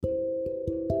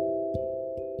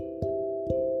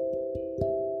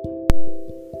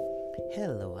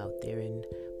Hello out there in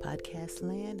podcast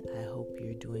land. I hope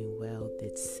you're doing well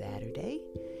this Saturday.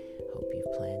 Hope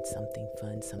you've planned something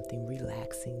fun, something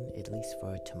relaxing, at least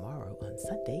for tomorrow on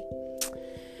Sunday.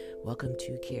 Welcome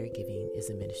to Caregiving is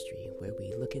a Ministry, where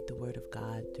we look at the Word of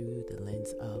God through the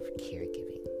lens of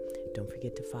caregiving. Don't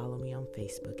forget to follow me on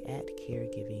Facebook at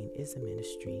Caregiving is a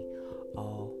Ministry,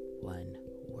 all one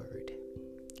word.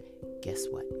 Guess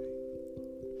what?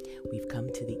 We've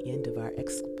come to the end of our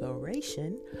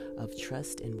exploration of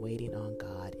trust and waiting on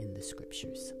God in the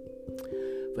Scriptures.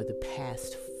 For the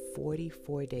past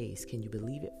 44 days, can you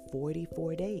believe it?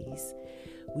 44 days,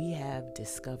 we have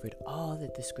discovered all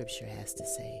that the Scripture has to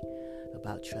say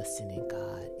about trusting in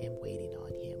God and waiting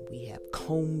on Him. We have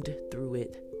combed through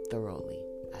it thoroughly,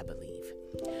 I believe.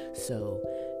 So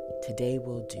today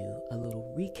we'll do a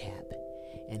little recap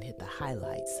and hit the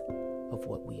highlights of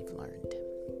what we've learned.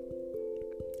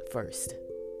 First,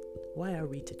 why are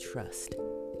we to trust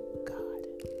God?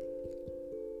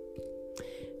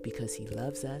 Because He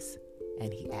loves us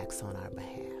and He acts on our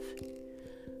behalf.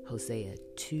 Hosea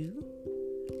 2,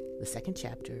 the second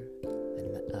chapter,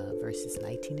 verses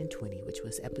 19 and 20, which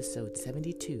was episode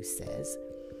 72, says,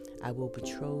 I will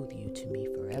betroth you to me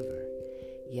forever.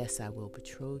 Yes, I will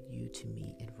betroth you to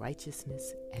me in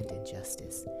righteousness and in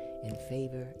justice, in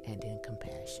favor and in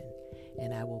compassion.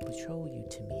 And I will betroth you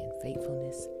to me in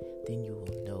faithfulness, then you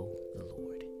will know the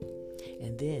Lord.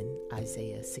 And then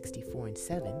Isaiah 64 and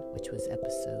 7, which was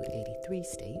episode 83,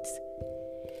 states,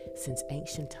 Since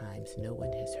ancient times no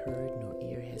one has heard nor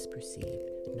ear has perceived,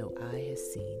 no eye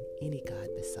has seen any God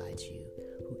besides you,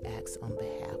 who acts on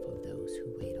behalf of those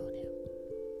who wait on Him.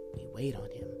 We wait on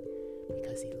Him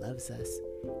because He loves us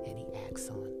and He acts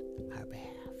on our behalf.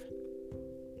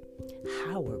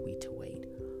 How are we to wait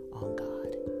on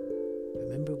God?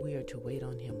 Remember, we are to wait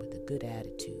on Him with a good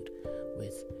attitude,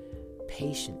 with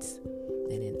patience,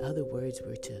 and in other words,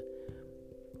 we're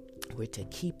to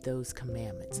keep those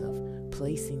commandments of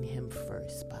placing Him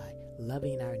first by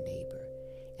loving our neighbor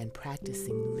and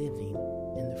practicing living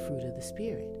in the fruit of the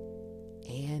Spirit.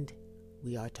 And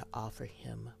we are to offer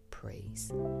Him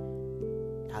praise.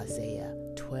 Isaiah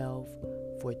 12,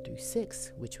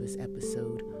 4-6, which was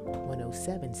episode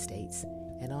 107, states,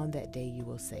 And on that day you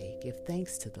will say, Give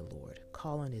thanks to the Lord,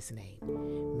 call on His name,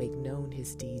 make known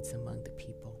His deeds among the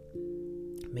people.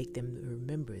 Make them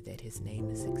remember that His name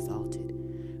is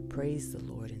exalted. Praise the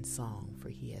Lord in song, for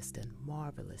He has done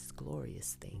marvelous,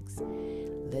 glorious things.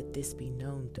 Let this be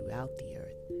known throughout the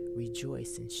earth.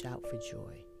 Rejoice and shout for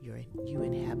joy, you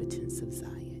inhabitants of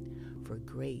Zion, for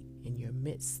great in your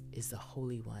midst is the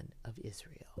Holy One of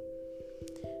Israel.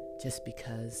 Just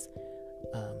because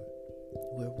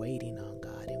we're waiting on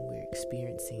God and we're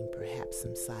experiencing perhaps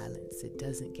some silence, it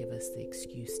doesn't give us the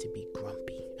excuse to be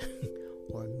grumpy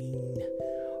or mean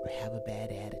or have a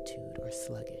bad attitude or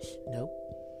sluggish. Nope.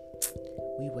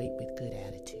 We wait with good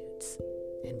attitudes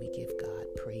and we give God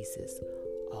praises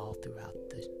all throughout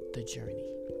the journey.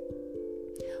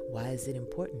 Why is it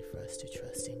important for us to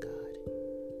trust in God?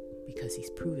 Because He's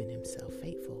proven Himself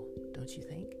faithful, don't you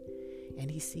think? And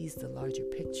He sees the larger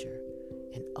picture,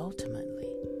 and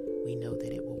ultimately we know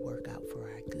that it will work out for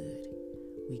our good.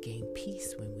 We gain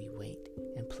peace when we wait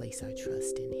and place our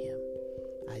trust in Him.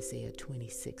 Isaiah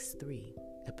 26:3,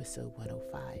 episode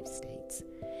 105 states,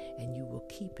 And you will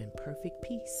keep in perfect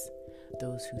peace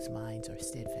those whose minds are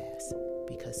steadfast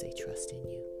because they trust in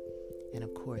you. And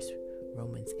of course,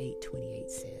 Romans 8:28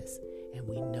 says, And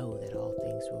we know that all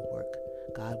things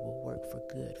God will work for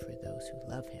good for those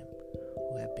who love Him,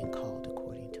 who have been called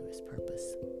according to His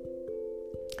purpose.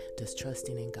 Does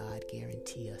trusting in God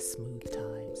guarantee us smooth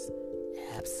times?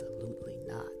 Absolutely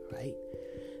not, right?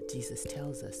 Jesus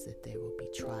tells us that there will be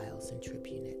trials and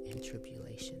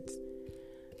tribulations.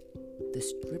 The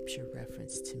scripture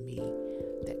reference to me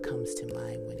that comes to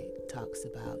mind when it talks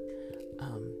about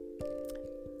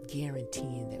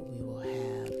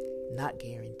not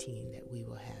guaranteeing that we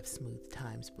will have smooth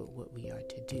times, but what we are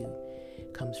to do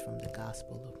comes from the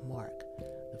Gospel of Mark,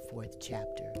 the 4th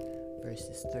chapter,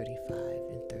 verses 35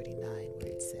 and 39,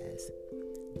 where it says,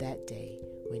 That day,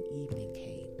 when evening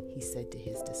came, He said to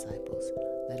His disciples,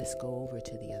 Let us go over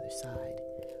to the other side.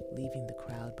 Leaving the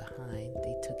crowd behind,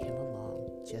 they took Him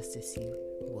along, just as he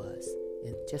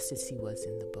was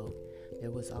in the boat.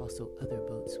 There was also other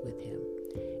boats with Him.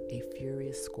 A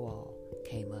furious squall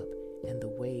came up, and the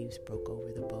waves broke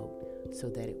over the boat, so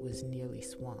that it was nearly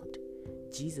swamped.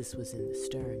 Jesus was in the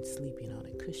stern, sleeping on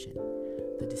a cushion.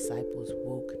 The disciples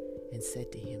woke and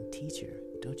said to Him, Teacher,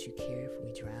 don't you care if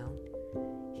we drown?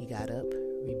 He got up,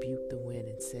 rebuked the wind,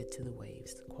 and said to the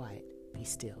waves, Quiet, be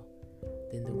still.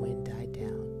 Then the wind died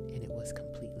down, and it was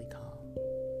completely calm.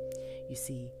 You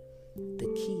see,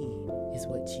 the key is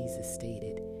what Jesus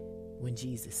stated when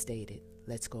Jesus stated,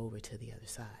 let's go over to the other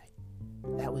side.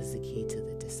 That was the key to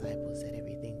the disciples, that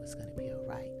everything was going to be all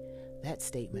right. That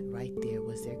statement right there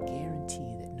was their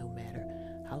guarantee that no matter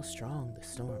how strong the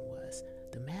storm was,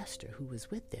 the master who was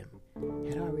with them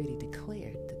had already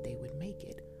declared that they would make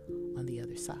it on the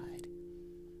other side.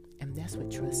 And that's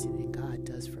what trusting in God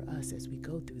does for us as we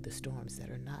go through the storms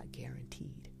that are not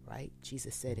guaranteed, right?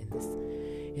 Jesus said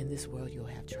in this world you'll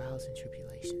have trials and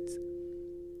tribulations.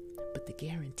 But the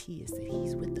guarantee is that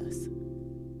he's with us.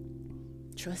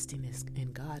 Trusting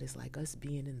in God is like us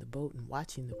being in the boat and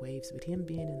watching the waves, but him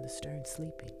being in the stern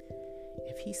sleeping.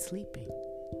 If he's sleeping,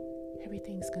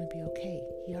 everything's going to be okay.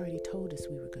 He already told us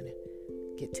we were going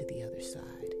to get to the other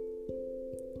side.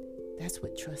 That's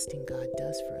what trusting God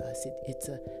does for us. It's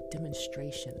a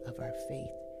demonstration of our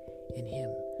faith in him,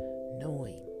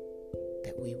 knowing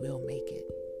that we will make it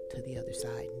to the other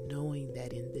side, knowing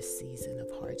that in this season of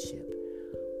hardship,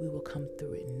 we will come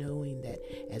through it, knowing that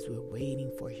as we're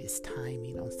waiting for his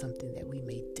timing on something that we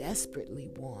may desperately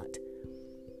want,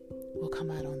 we'll come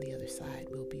out on the other side.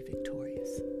 We'll be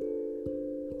victorious.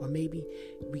 Or maybe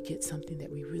we get something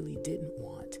that we really didn't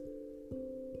want,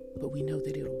 but we know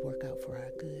that it'll work out for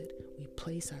our good. We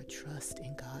place our trust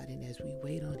in God, and as we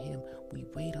wait on him, we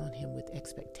wait on him with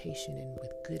expectation and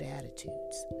with good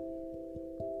attitudes.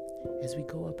 As we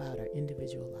go about our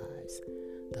individual lives,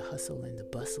 the hustle and the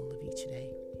bustle of each day,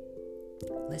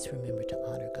 let's remember to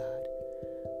honor God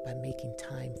by making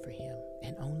time for him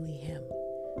and only him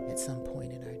at some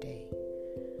point in our day.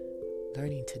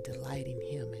 Learning to delight in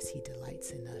him as he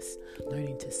delights in us.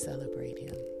 Learning to celebrate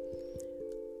him.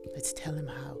 Let's tell him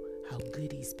how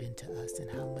good he's been to us and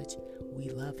how much we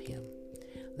love him.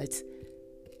 Let's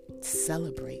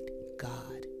celebrate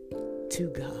God to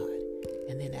God.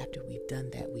 And then after we've done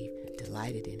that, we've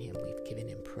delighted in him. We've given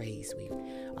him praise. We've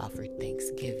offered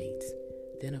thanksgivings.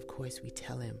 Then, of course, we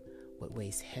tell him what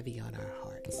weighs heavy on our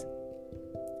hearts.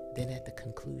 Then at the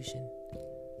conclusion,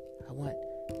 I want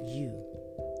you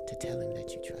to tell him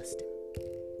that you trust him.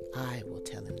 I will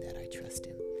tell him that I trust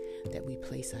him, that we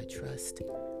place our trust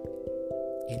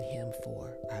in him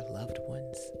for our loved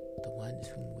ones, the ones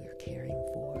whom we're caring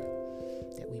for,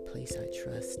 that we place our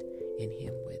trust in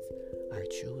him with our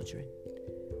children,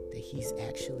 that he's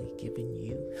actually given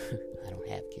you, I don't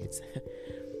have kids,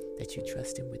 that you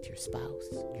trust him with your spouse,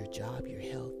 your job, your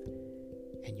health,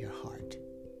 and your heart.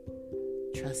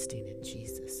 Trusting in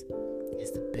Jesus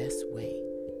is the best way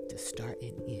to start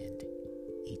and end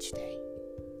each day.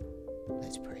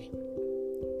 Let's pray.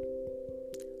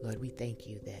 Lord, we thank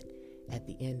you that at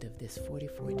the end of this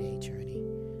 44-day journey,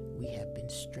 we have been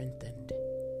strengthened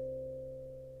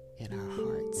in our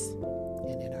hearts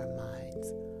and in our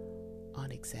minds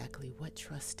on exactly what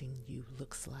trusting you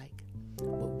looks like,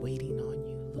 what waiting on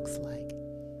you looks like,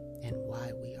 and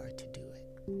why we are to do it.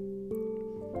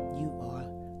 You are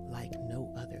like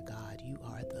no other God. You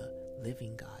are the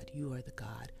living God. You are the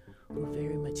God who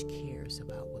very much cares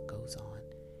about what goes on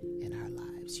in our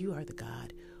lives. You are the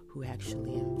God who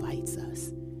actually invites us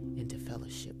into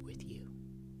fellowship with you.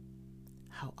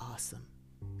 How awesome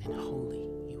and holy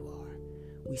you are.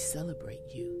 We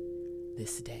celebrate you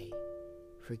this day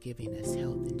for giving us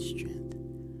health and strength,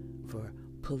 for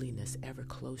pulling us ever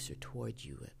closer toward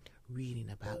you, reading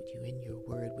about you in your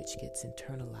word, which gets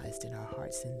internalized in our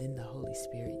hearts, and then the Holy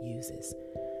Spirit uses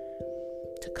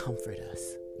to comfort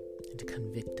us and to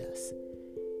convict us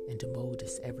and to mold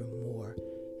us ever more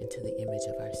into the image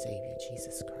of our Savior,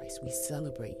 Jesus Christ. We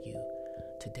celebrate you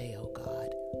today, oh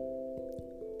God,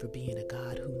 for being a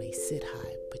God who may sit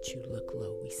high, but you look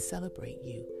low. We celebrate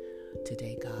you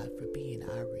today, God, for being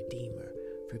our Redeemer,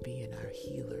 for being our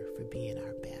healer, for being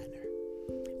our banner,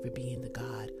 for being the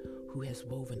God who has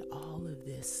woven all of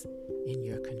this in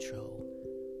your control.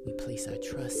 We place our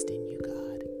trust in you,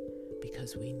 God,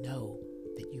 because we know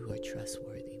that you are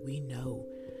trustworthy. We know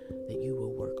that you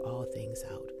will work all things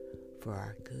out for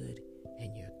our good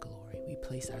and your glory. We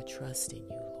place our trust in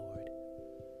you, Lord,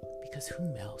 because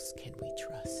whom else can we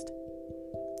trust?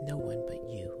 No one but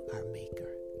you, our Maker.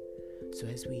 So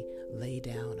as we lay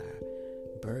down our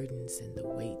burdens and the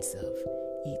weights of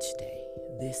each day,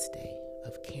 this day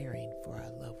of caring for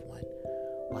our loved one,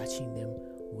 watching them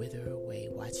wither away,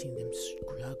 watching them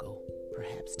struggle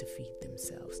perhaps to feed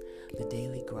themselves, the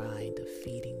daily grind of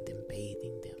feeding them,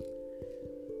 bathing them,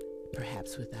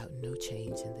 perhaps without no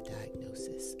change in the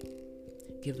diagnosis.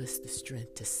 Give us the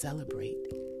strength to celebrate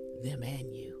them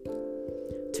and you,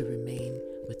 to remain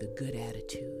with a good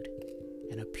attitude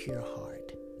and a pure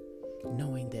heart,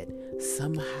 knowing that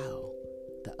somehow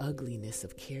the ugliness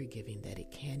of caregiving that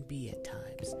it can be at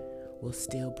times will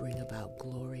still bring about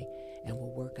glory and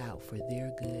will work out for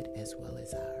their good as well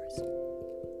as ours.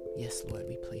 Yes, Lord,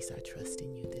 we place our trust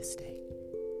in you this day.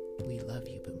 We love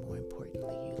you, but more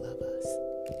importantly, you love us.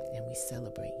 And we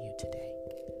celebrate you today,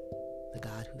 the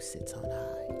God who sits on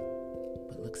high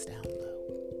but looks down low.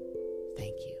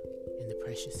 Thank you. In the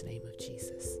precious name of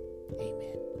Jesus,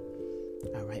 amen.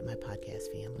 All right, my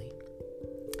podcast family.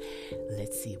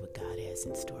 Let's see what God has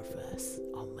in store for us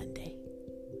on Monday.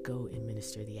 Go and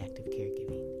minister the act of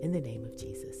caregiving in the name of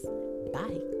Jesus.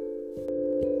 Bye.